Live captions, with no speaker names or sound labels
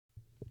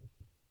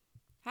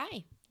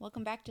Hi,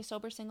 welcome back to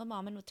Sober Single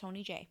Mommin with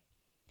Tony J.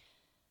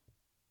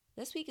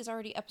 This week is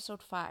already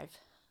episode 5.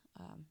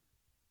 Um,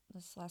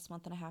 this last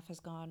month and a half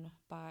has gone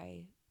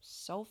by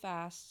so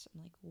fast.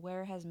 I'm like,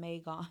 where has May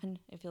gone?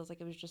 It feels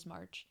like it was just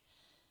March.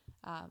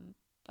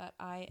 But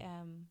I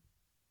am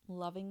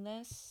loving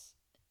this.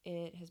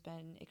 It has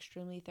been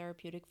extremely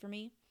therapeutic for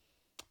me,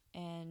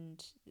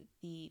 and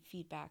the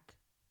feedback,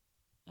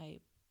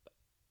 I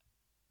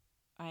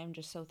I am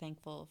just so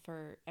thankful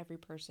for every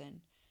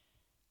person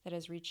that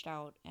has reached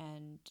out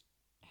and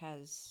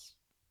has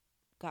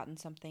gotten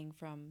something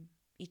from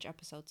each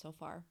episode so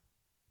far.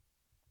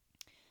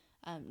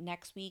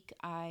 Next week,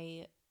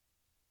 I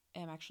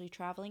am actually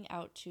traveling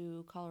out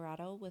to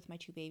Colorado with my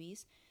two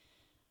babies.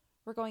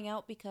 We're going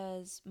out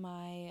because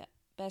my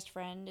best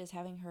friend is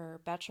having her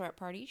bachelorette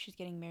party. She's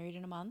getting married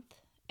in a month,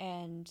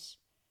 and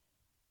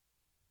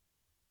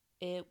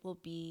it will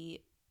be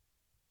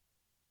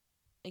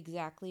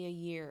exactly a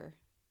year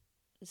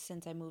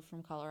since I moved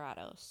from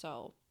Colorado.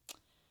 So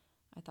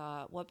I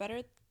thought, what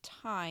better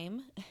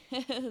time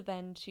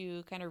than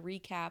to kind of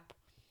recap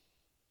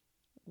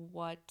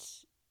what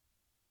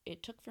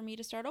it took for me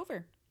to start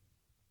over.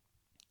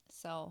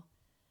 So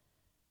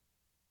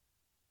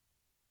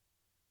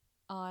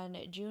on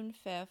June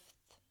 5th,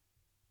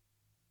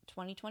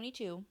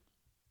 2022,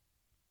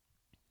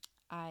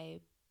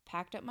 I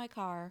packed up my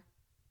car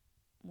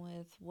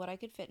with what I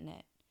could fit in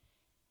it,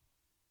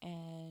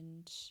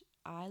 and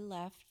I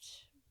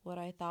left what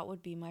I thought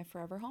would be my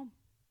forever home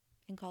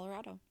in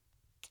Colorado.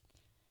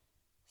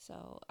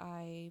 So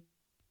I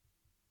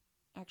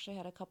actually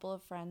had a couple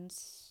of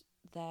friends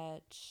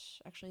that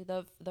actually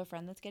the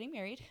friend that's getting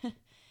married,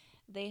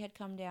 they had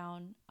come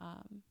down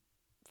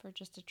for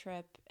just a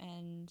trip,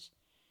 and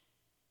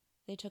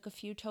they took a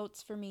few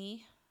totes for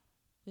me.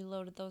 We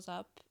loaded those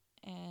up,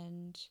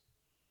 and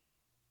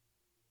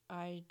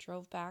I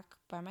drove back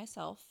by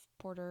myself.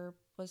 Porter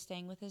was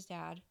staying with his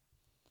dad,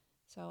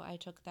 so I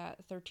took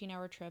that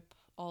 13-hour trip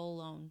all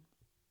alone.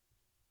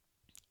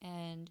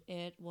 And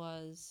it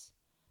was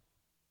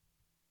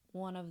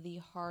one of the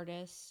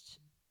hardest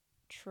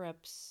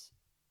trips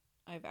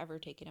I've ever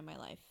taken in my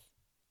life.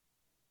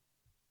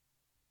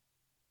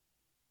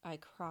 I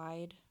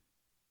cried.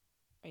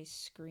 I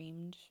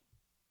screamed.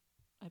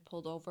 I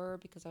pulled over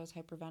because I was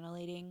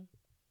hyperventilating.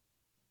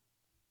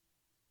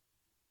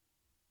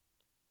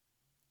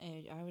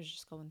 And I was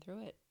just going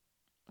through it.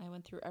 I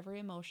went through every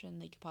emotion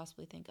that you could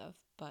possibly think of,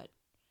 but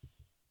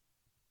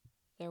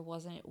there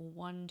wasn't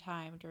one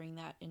time during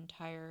that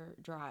entire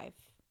drive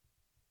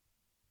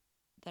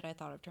that I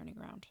thought of turning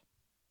around.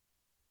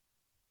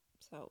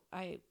 So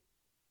I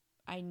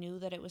knew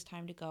that it was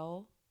time to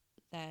go,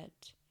 that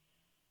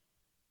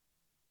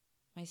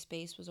my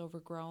space was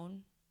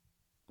overgrown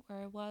where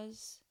I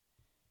was,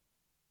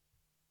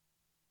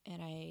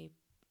 and I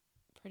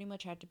pretty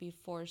much had to be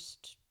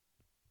forced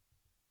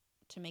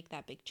to make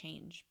that big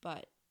change.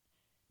 But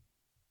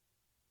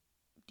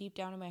deep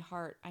down in my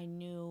heart, I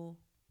knew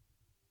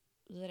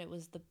that it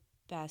was the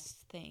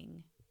best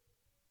thing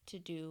to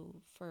do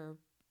for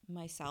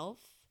myself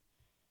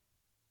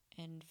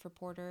and for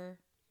Porter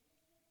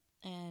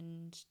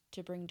and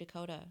to bring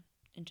Dakota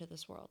into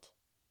this world.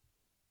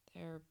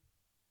 There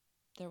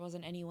there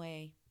wasn't any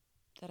way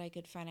that I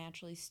could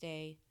financially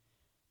stay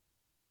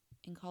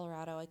in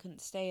Colorado. I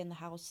couldn't stay in the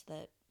house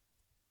that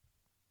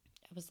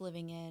I was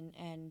living in,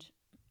 and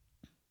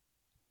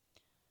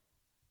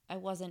I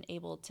wasn't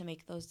able to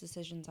make those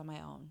decisions on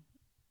my own.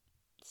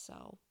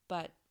 So,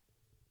 but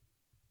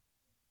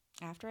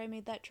after I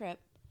made that trip,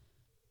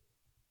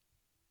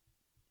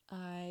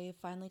 I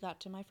finally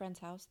got to my friend's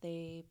house.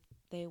 They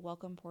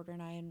welcomed Porter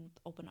and I in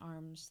open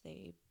arms.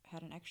 They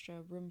had an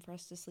extra room for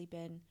us to sleep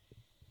in.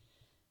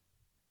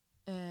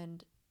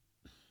 And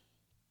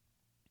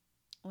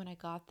when I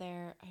got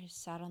there, I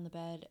sat on the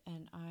bed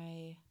and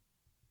I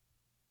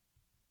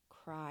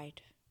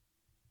cried.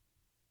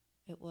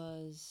 It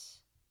was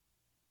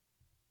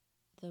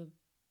the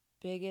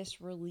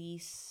biggest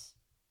release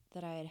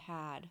that I had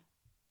had.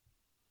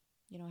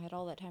 You know, I had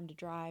all that time to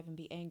drive and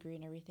be angry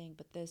and everything,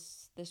 but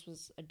this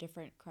was a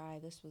different cry.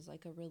 This was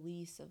like a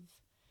release of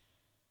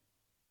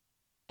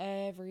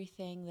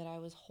everything that I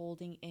was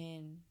holding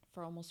in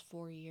for almost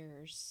 4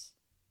 years.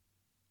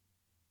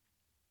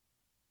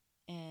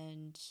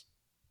 And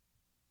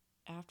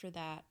after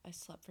that, I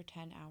slept for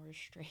 10 hours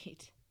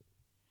straight.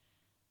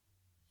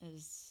 It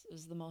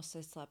was the most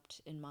I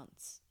slept in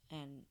months.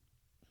 And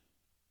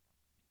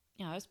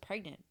you know, I was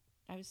pregnant.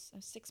 I was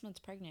 6 months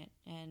pregnant,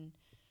 and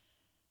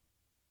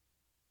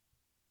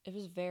it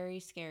was very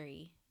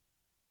scary.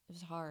 It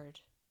was hard.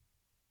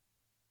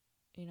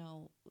 You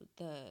know,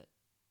 the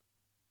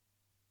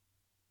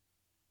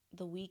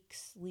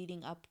weeks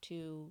leading up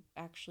to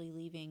actually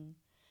leaving,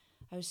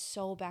 I was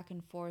so back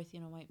and forth.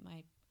 You know,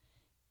 my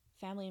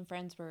family and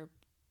friends were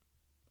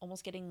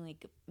almost getting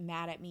like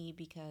mad at me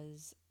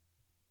because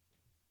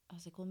I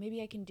was like, well,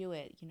 maybe I can do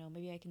it. You know,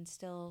 maybe I can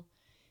still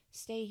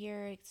stay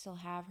here, I can still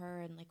have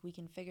her, and like we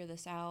can figure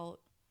this out.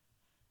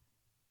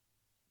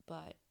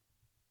 But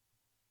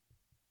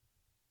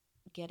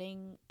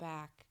getting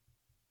back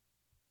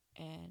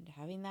And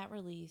having that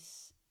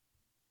release,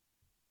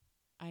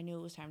 I knew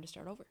it was time to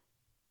start over.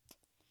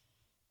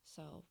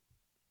 So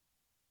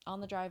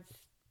on the drive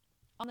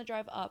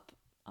up,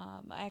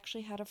 I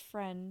actually had a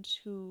friend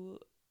who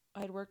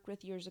I had worked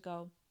with years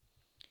ago.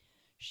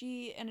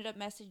 She ended up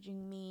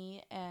messaging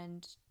me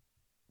and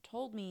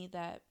told me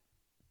that,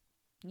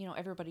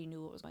 everybody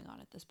knew what was going on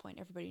at this point.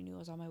 Everybody knew I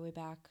was on my way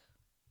back.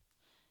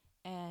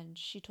 And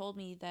she told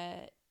me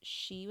that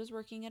she was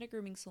working at a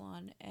grooming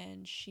salon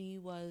and she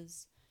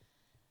was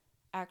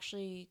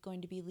actually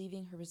going to be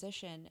leaving her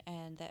position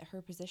and that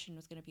her position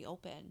was going to be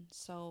open.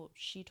 So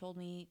she told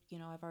me,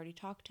 I've already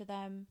talked to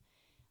them.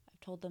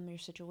 I've told them your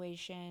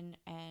situation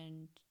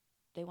and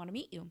they want to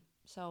meet you.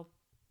 So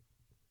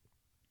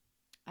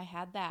I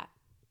had that.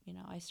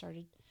 I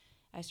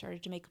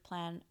started to make a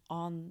plan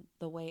on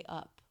the way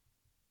up.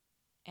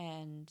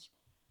 And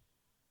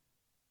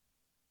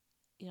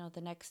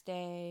the next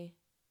day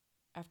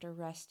after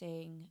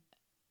resting,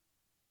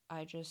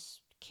 I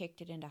just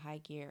kicked it into high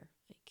gear.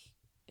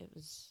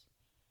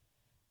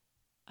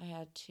 I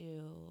had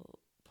to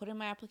put in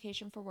my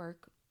application for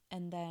work,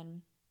 and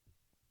then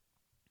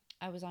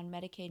I was on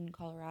Medicaid in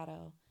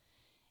Colorado,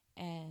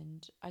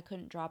 and I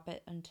couldn't drop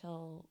it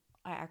until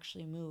I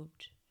actually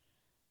moved.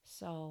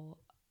 So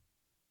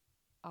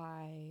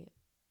I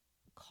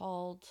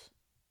called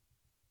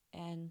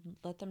and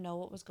let them know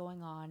what was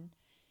going on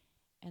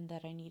and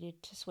that I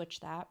needed to switch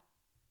that.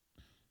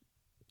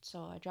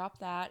 So I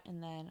dropped that,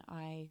 and then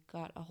I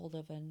got a hold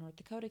of a North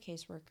Dakota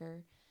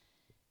caseworker,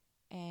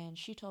 and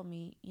she told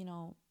me,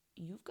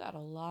 you've got a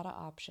lot of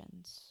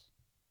options.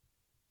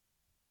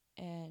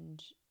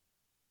 And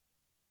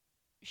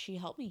she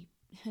helped me.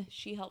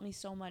 She helped me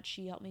so much.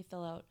 She helped me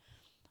fill out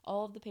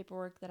all of the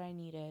paperwork that I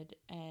needed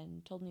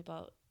and told me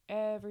about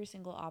every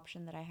single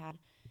option that I had.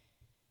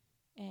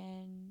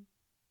 And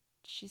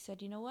she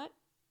said, you know what?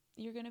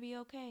 You're going to be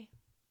okay.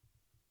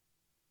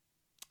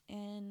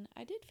 And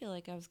I did feel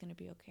like I was going to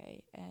be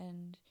okay.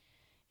 And,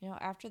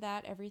 after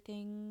that,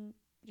 everything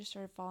just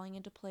started falling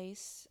into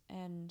place.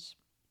 And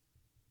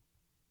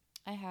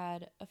I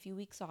had a few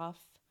weeks off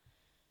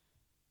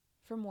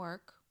from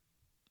work,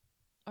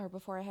 or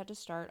before I had to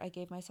start. I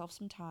gave myself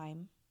some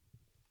time.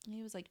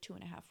 It was like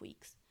 2.5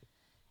 weeks.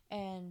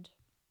 And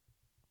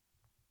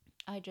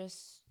I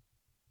just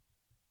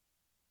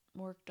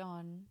worked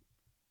on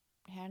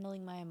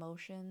handling my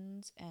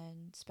emotions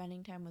and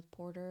spending time with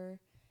Porter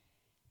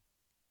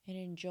and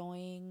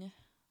enjoying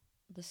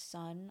the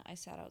sun. I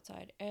sat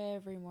outside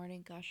every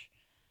morning. Gosh,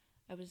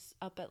 I was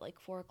up at like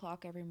 4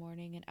 o'clock every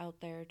morning and out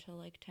there till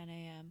like 10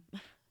 a.m.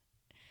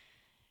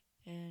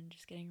 and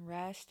just getting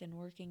rest and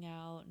working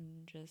out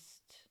and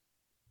just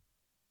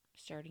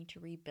starting to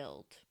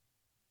rebuild.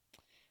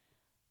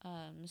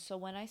 So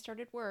when I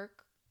started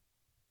work,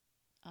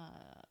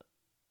 uh,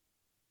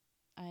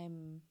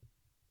 I'm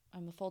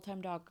a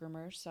full-time dog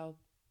groomer, so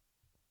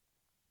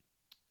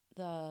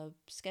the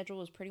schedule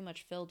was pretty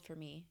much filled for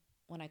me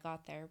when I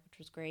got there, which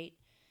was great.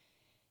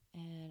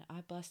 And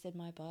I busted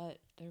my butt.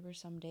 There were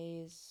some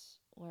days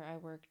where I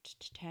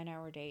worked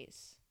 10-hour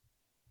days.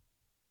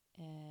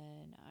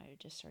 And I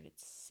just started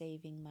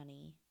saving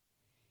money.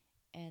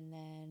 And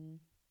then,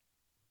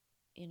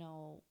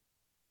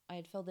 I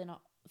had filled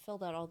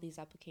out all these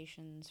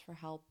applications for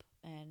help,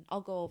 and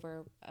I'll go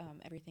over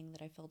everything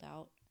that I filled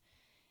out.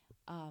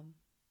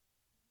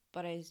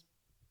 But I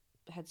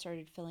had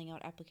started filling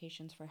out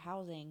applications for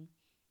housing,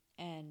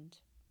 and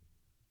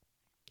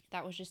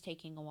that was just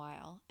taking a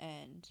while.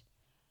 And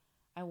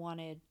I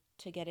wanted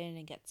to get in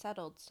and get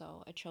settled,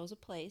 so I chose a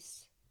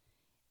place,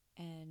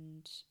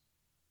 and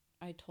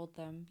I told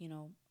them,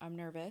 I'm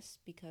nervous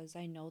because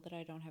I know that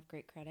I don't have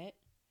great credit.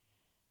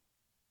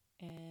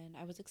 And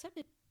I was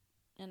accepted.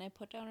 And I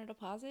put down a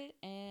deposit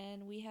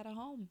and we had a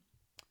home.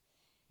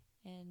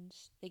 And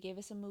they gave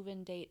us a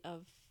move-in date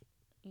of,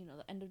 the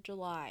end of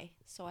July.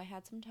 So I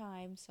had some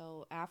time.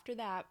 So after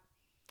that,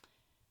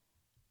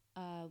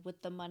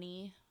 with the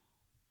money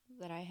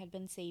that I had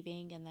been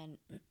saving, and then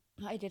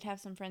I did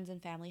have some friends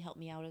and family help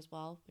me out as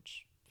well,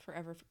 which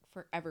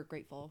forever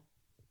grateful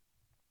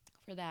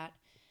for that.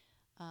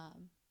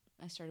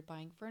 I started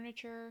buying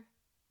furniture,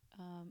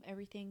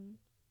 everything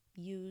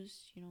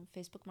used,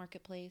 Facebook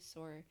Marketplace,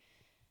 or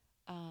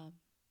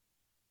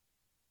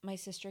my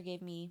sister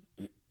gave me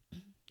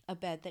a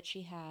bed that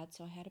she had,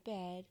 so I had a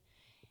bed,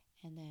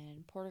 and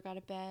then Porter got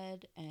a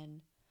bed,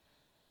 and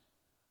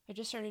I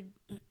just started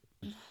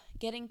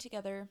getting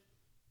together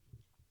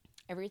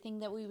everything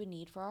that we would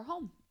need for our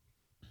home.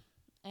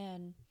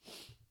 And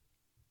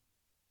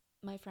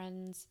my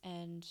friends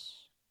and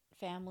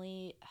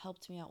family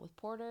helped me out with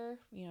Porter,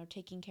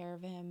 taking care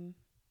of him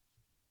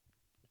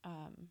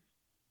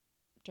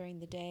during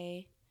the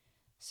day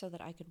so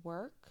that I could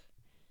work.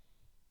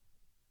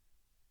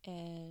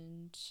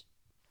 And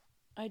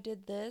I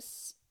did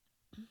this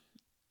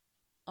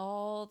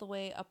all the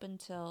way up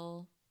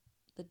until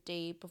the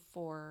day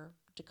before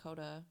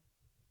Dakota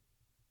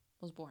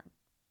was born.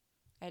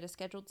 I had a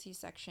scheduled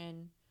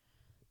C-section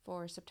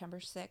for September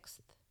 6th,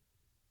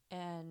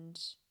 and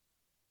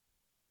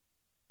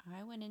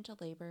I went into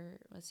labor.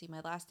 Let's see,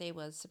 my last day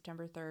was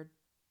September 3rd.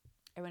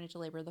 I went into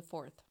labor the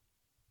 4th.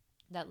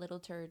 That little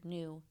turd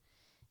knew.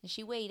 And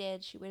she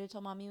waited. She waited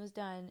till mommy was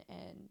done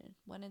and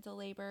went into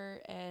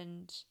labor,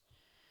 and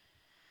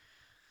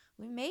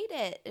we made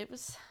it. It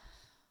was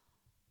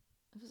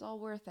all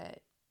worth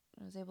it.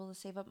 I was able to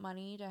save up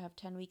money to have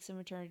 10 weeks of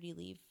maternity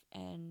leave,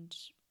 and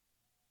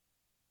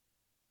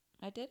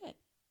I did it.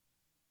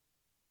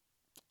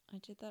 I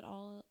did that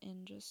all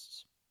in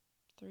just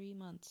 3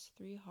 months,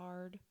 3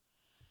 hard,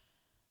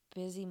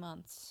 busy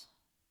months.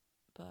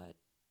 But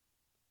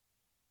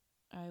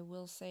I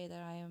will say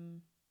that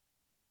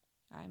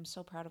I'm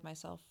so proud of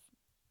myself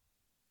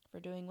for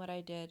doing what I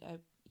did.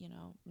 I'm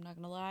not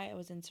gonna lie, I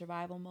was in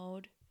survival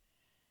mode,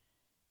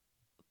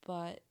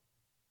 but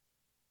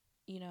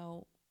you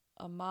know,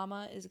 a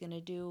mama is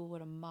gonna do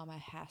what a mama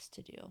has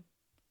to do.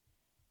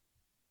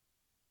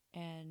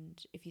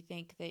 And if you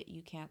think that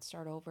you can't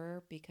start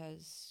over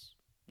because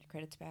your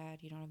credit's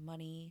bad, you don't have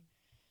money,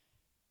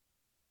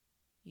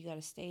 you got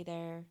to stay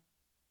there.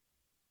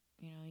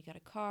 You got a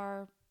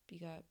car, you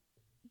got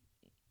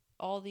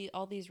all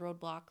these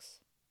roadblocks.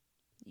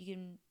 You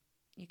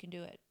can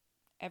do it.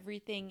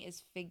 Everything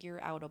is figure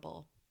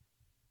outable.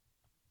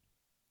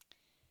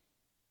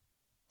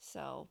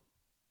 So,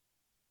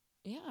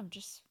 yeah, I'm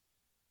just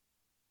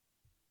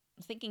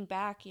thinking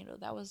back,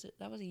 that was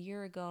a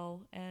year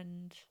ago,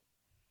 and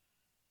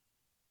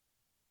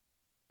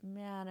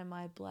man, am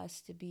I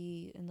blessed to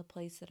be in the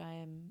place that I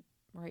am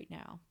right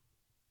now.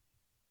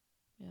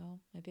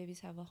 My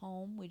babies have a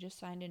home. We just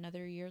signed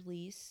another year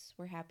lease.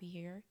 We're happy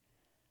here.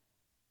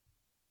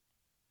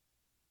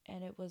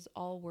 And it was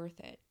all worth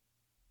it.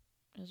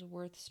 It was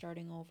worth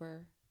starting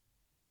over.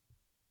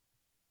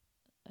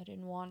 I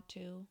didn't want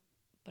to,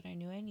 but I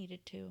knew I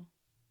needed to.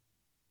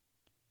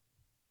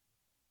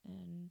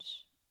 And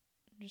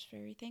I'm just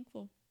very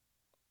thankful,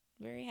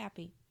 very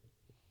happy.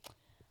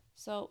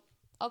 So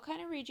I'll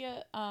kind of read you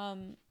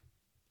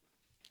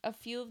a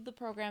few of the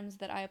programs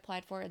that I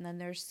applied for, and then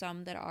there's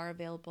some that are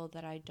available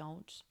that I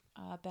don't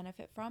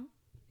benefit from.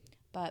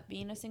 But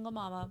being a single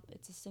mama,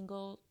 it's a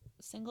single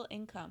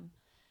income.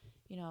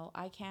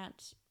 I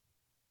can't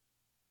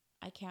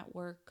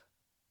work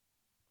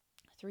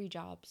 3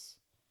 jobs.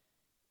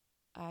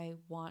 I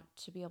want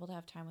to be able to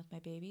have time with my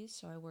babies,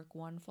 so I work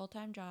one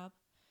full-time job,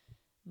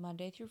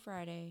 Monday through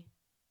Friday,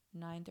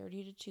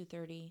 9:30 to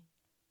 2:30,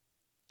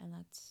 and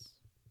that's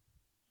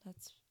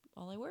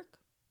all I work.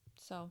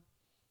 So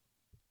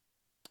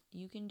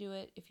you can do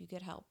it if you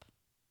get help.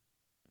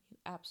 You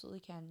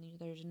absolutely can.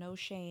 There's no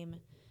shame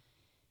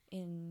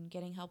in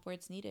getting help where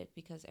it's needed,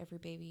 because every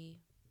baby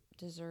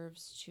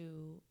deserves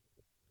to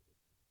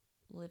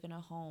live in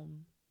a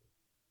home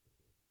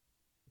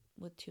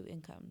with 2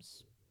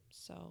 incomes.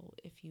 So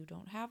if you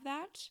don't have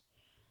that,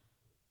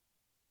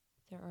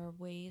 there are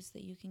ways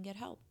that you can get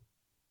help.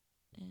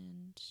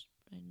 And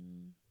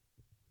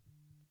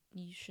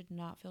you should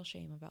not feel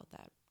shame about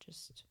that.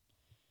 Just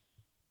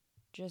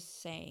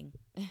saying.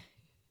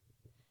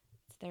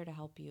 It's there to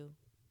help you.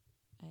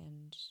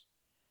 And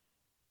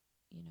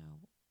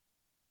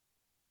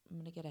I'm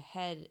going to get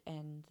ahead,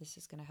 and this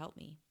is going to help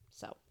me.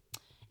 So,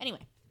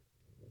 anyway.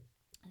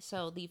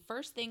 So the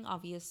first thing,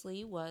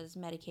 obviously, was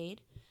Medicaid.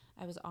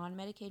 I was on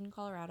Medicaid in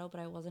Colorado,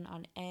 but I wasn't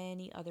on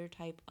any other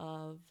type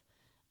of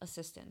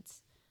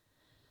assistance.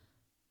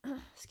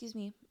 Excuse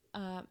me,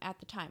 at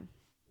the time.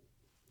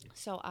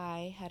 So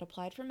I had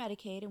applied for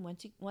Medicaid, and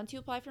once you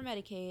apply for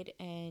Medicaid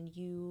and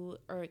you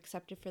are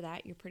accepted for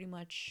that, you're pretty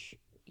much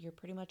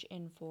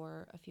in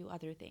for a few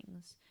other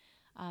things,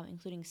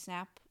 including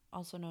SNAP,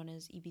 also known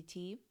as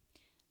EBT.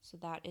 So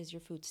that is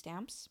your food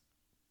stamps,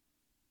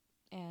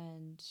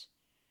 and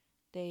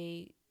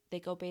they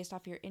go based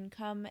off your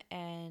income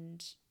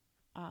and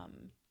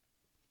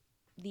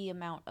the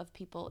amount of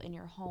people in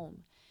your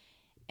home.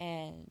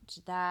 And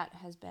that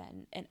has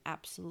been an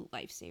absolute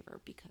lifesaver,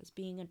 because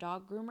being a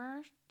dog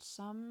groomer,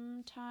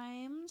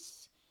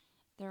 sometimes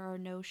there are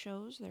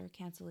no-shows, there are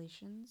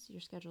cancellations, your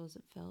schedule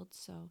isn't filled.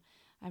 So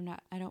I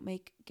don't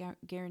make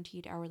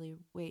guaranteed hourly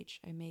wage.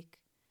 I make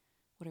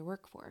what I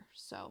work for.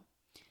 So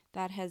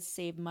that has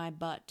saved my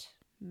butt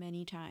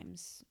many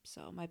times.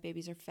 So my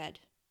babies are fed,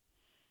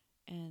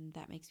 and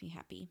that makes me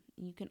happy.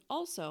 You can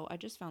also, I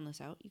just found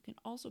this out, you can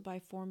also buy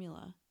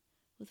formula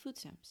with food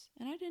stamps.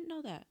 And I didn't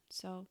know that.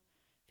 So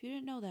if you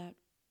didn't know that,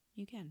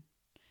 you can.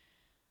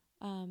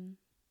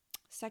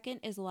 Second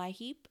is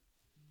LIHEAP,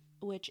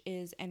 which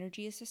is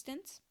energy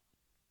assistance.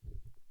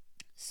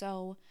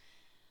 So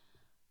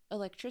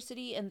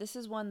electricity, and this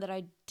is one that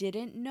I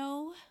didn't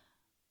know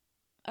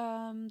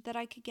that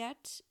I could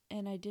get,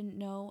 and I didn't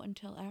know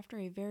until after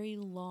a very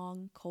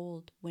long,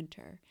 cold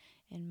winter.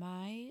 And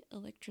my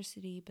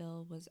electricity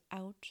bill was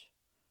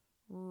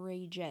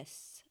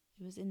outrageous.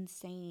 It was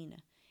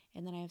insane.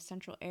 And then I have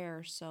central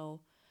air,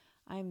 so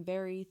I'm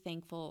very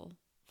thankful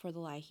for the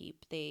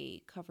LIHEAP.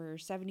 They cover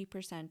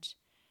 70%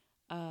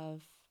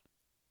 of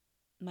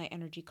my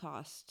energy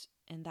cost,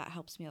 and that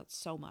helps me out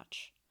so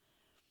much.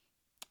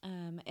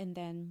 And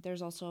then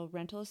there's also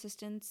rental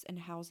assistance and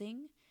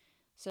housing.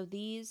 So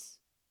these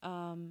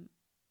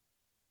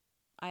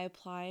I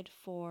applied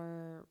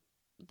for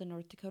the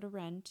North Dakota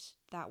rent.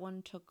 That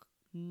one took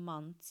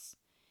months,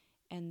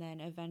 and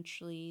then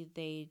eventually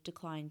they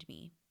declined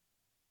me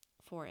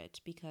for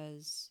it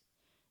because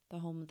the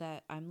home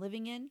that I'm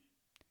living in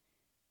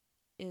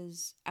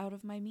is out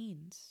of my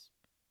means.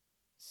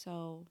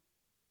 So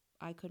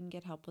I couldn't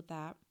get help with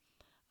that.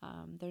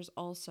 There's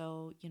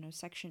also,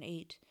 Section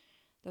 8,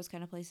 those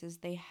kind of places,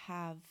 they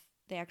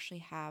actually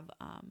have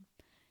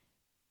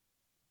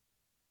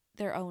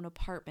their own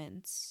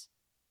apartments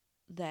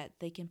that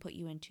they can put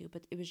you into,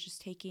 but it was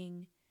just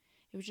taking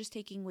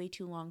way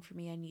too long for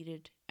me. I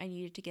needed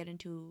to get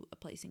into a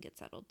place and get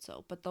settled.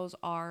 So, but those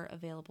are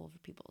available for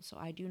people. So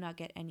I do not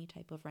get any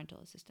type of rental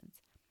assistance.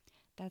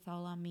 That's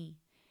all on me.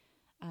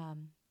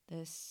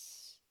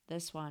 This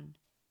one,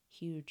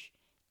 huge,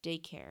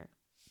 daycare.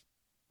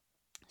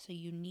 So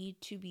you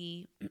need to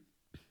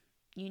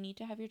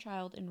have your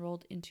child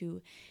enrolled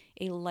into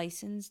a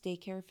licensed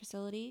daycare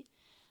facility.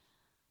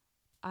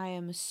 I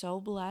am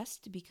so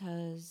blessed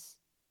because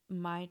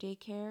my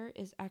daycare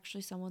is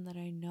actually someone that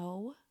I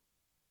know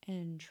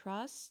and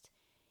trust,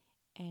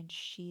 and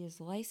she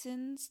is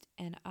licensed,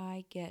 and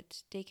I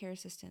get daycare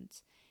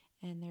assistance.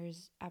 And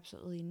there's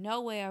absolutely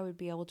no way I would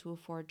be able to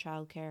afford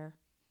childcare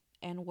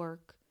and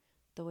work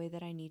the way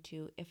that I need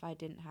to if I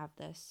didn't have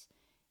this.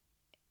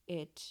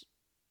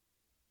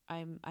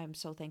 I'm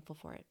so thankful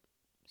for it.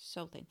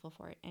 So thankful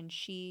for it. And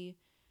she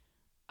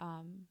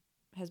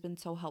has been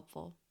so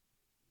helpful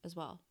as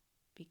well,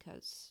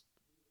 because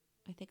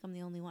I think I'm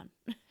the only one.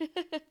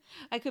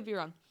 I could be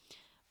wrong.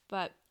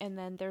 And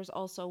then there's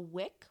also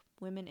WIC,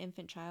 Women,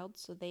 Infant, Child.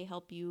 So they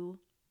help you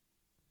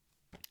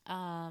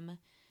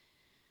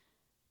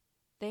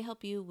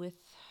with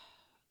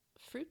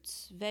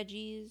fruits,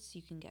 veggies.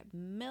 You can get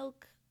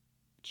milk,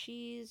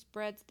 cheese,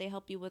 breads. They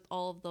help you with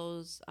all of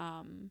those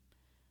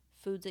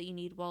foods that you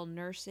need while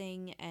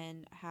nursing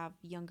and have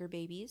younger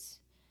babies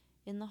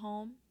in the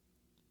home.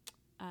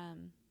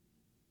 And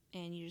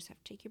you just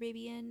have to take your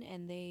baby in,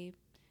 and they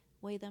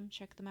weigh them,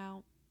 check them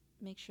out,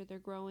 make sure they're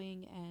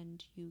growing,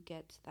 and you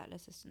get that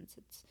assistance.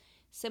 It's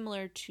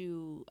similar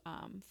to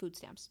food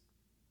stamps.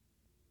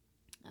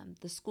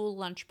 The school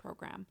lunch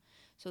program.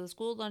 So the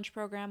school lunch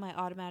program I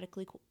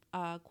automatically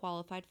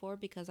qualified for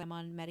because I'm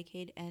on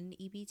Medicaid and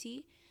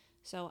EBT.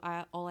 So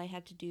all I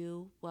had to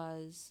do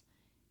was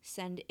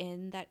send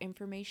in that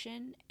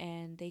information,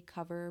 and they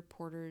cover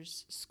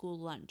Porter's school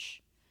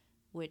lunch,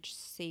 which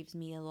saves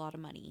me a lot of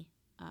money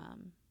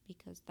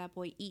because that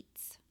boy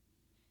eats.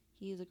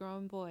 He's a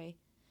growing boy.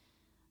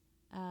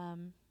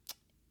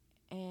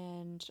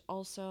 And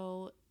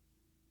also,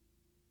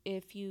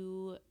 if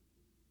you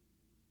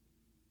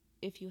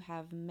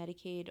have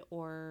Medicaid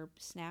or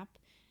SNAP,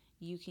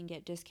 you can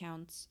get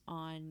discounts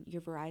on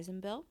your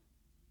Verizon bill,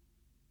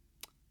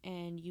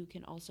 and you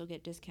can also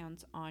get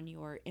discounts on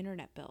your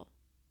internet bill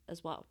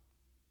as well.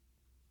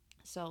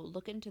 So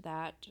look into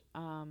that.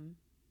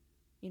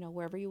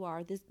 Wherever you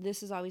are.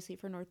 This is obviously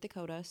for North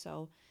Dakota,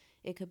 so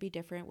it could be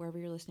different wherever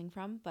you're listening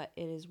from, but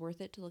it is worth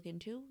it to look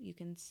into. You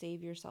can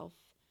save yourself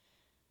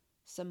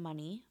some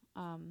money.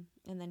 And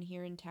then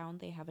here in town,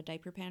 they have a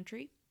diaper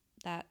pantry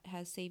that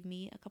has saved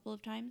me a couple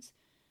of times.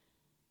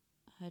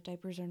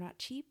 Diapers are not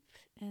cheap,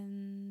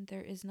 and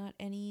there is not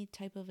any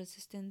type of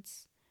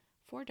assistance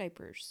for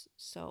diapers.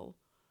 So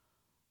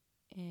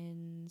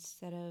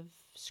instead of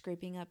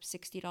scraping up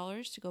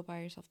 $60 to go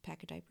buy yourself a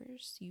pack of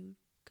diapers, you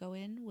go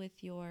in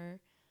with your,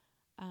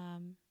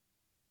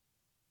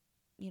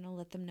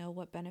 let them know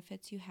what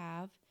benefits you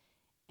have,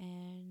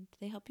 and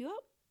they help you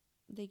out.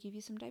 They give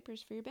you some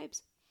diapers for your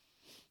babes.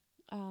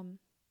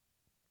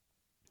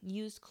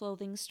 Used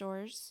clothing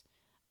stores.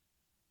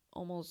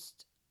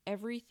 Almost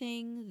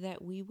everything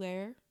that we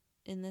wear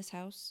in this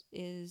house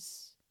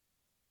is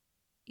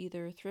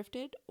either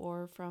thrifted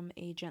or from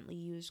a gently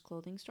used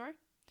clothing store.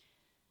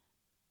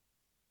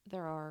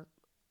 There are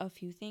a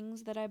few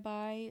things that I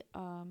buy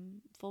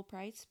full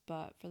price,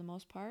 but for the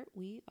most part,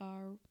 we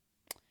are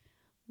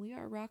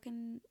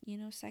rocking,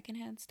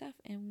 secondhand stuff,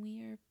 and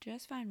we are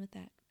just fine with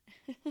that.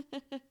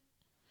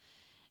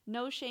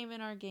 No shame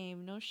in our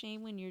game. No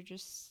shame when you're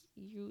just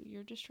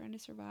trying to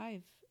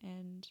survive,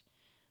 and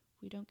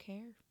we don't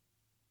care,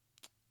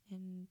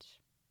 and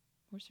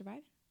we're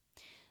surviving.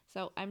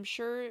 So I'm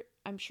sure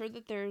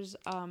that there's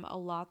a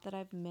lot that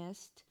I've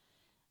missed,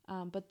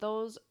 but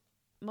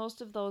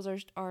most of those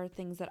are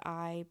things that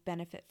I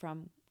benefit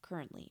from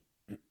currently.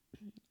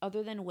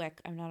 Other than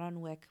WIC, I'm not on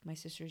WIC. My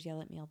sisters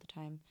yell at me all the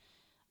time.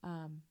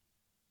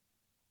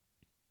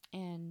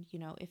 And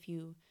if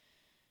you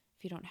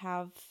don't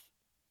have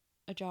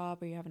a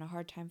job, or you're having a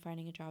hard time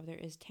finding a job, there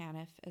is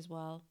TANF as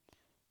well.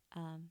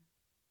 And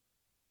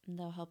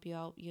they'll help you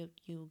out.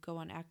 You go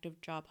on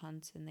active job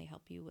hunts, and they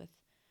help you with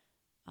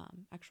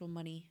actual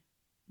money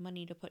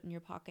to put in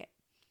your pocket.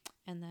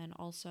 And then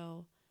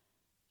also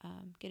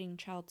getting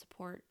child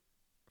support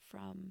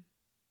from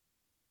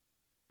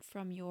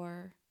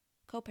your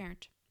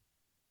co-parent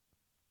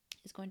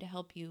is going to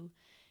help you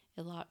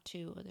a lot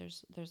too.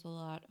 There's a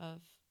lot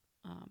of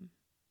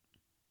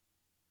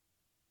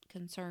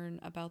concern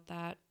about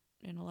that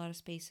in a lot of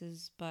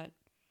spaces, but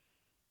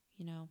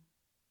you know,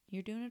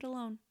 you're doing it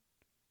alone,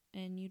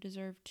 and you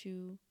deserve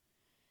to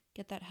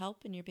get that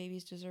help, and your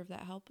babies deserve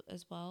that help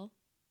as well.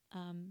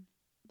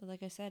 But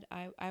like I said,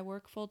 I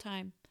work full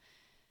time.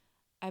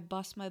 I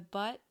bust my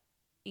butt.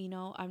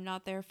 I'm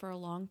not there for a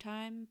long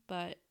time,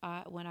 but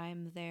when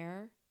I'm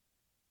there,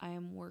 I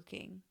am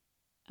working.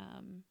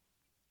 Um,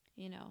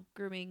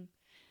 grooming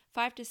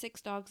 5 to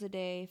 6 dogs a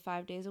day,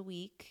 5 days a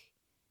week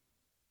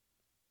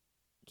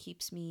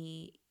keeps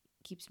me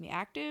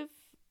active.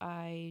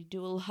 I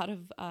do a lot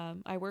of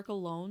I work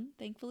alone,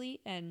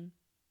 thankfully, and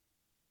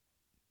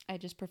I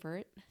just prefer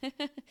it.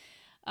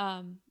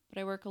 But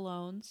I work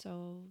alone,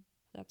 so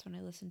that's when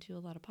I listen to a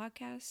lot of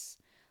podcasts,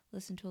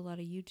 listen to a lot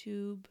of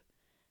YouTube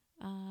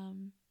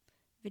um,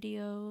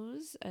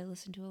 videos. I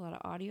listen to a lot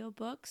of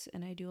audiobooks,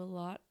 and I do a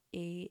lot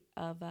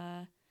of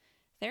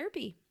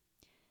therapy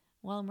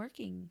while I'm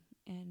working.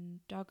 And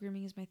dog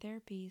grooming is my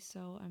therapy,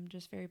 so I'm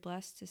just very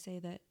blessed to say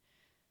that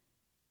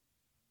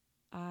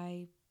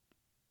I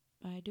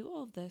do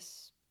all of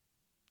this,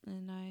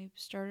 and I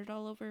started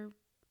all over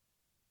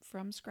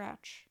from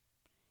scratch.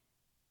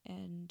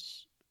 And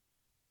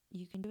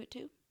you can do it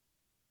too.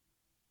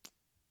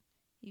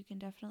 You can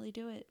definitely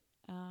do it.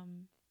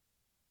 And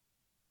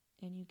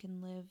you can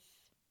live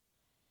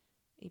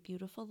a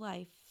beautiful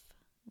life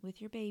with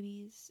your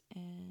babies.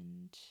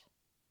 And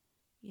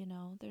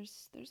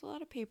there's a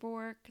lot of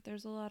paperwork,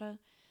 there's a lot of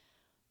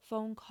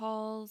phone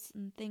calls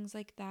and things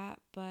like that,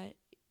 but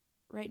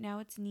right now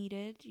it's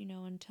needed,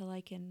 until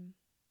I can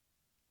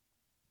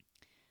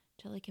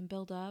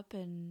build up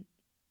and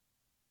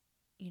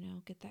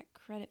get that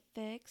credit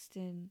fixed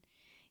and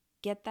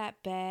get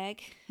that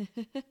bag.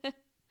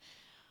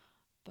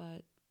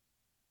 But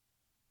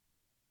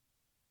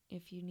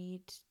if you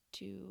need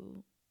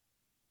to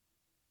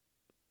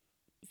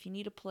if you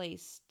need a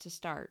place to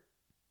start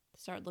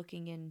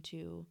looking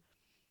into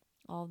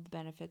all the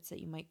benefits that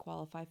you might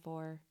qualify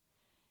for.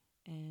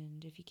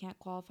 And if you can't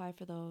qualify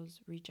for those,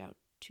 reach out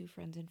to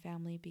friends and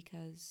family,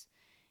 because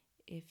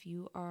if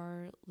you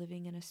are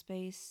living in a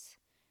space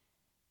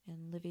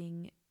and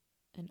living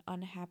an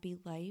unhappy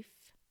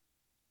life,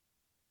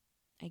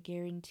 I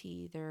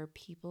guarantee there are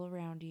people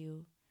around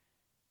you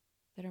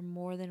that are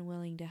more than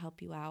willing to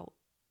help you out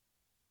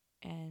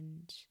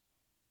and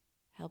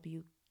help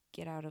you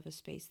get out of a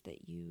space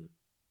that you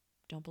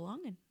don't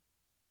belong in.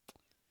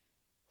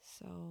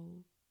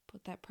 So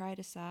put that pride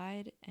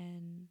aside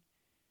and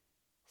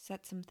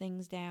set some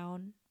things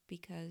down,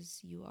 because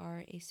you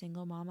are a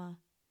single mama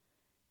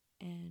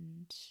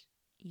and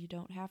you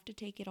don't have to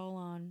take it all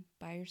on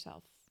by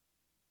yourself.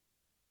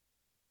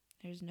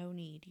 There's no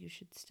need. You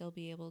should still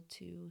be able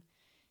to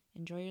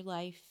enjoy your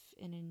life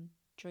and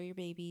enjoy your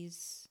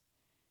babies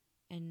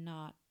and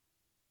not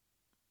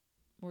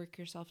work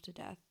yourself to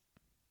death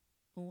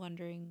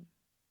wondering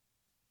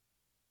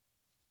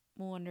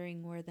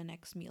where the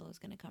next meal is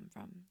going to come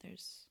from.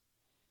 There's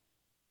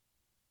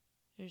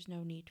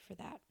no need for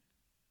that.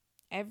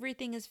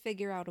 Everything is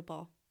figure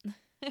outable.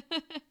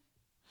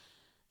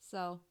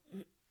 So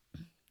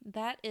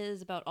that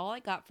is about all I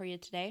got for you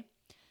today.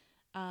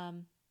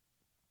 Like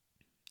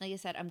I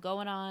said, I'm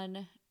going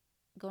on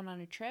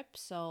a trip,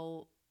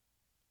 so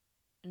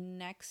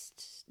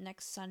next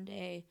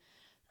Sunday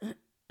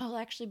I'll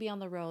actually be on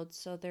the road,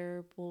 so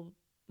there will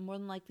more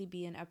than likely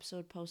be an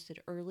episode posted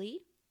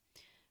early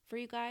for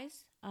you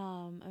guys.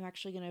 I'm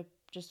actually going to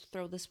just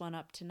throw this one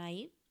up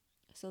tonight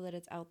so that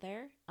it's out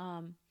there.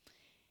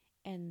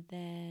 And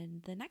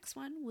then the next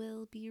one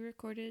will be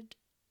recorded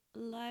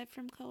live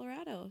from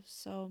Colorado.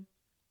 So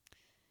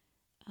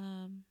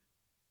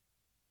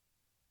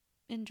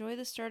enjoy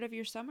the start of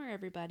your summer,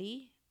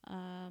 everybody.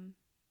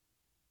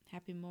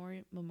 Happy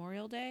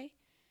Memorial Day.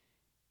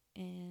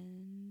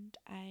 And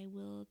I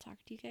will talk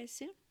to you guys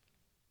soon.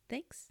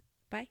 Thanks.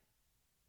 Bye.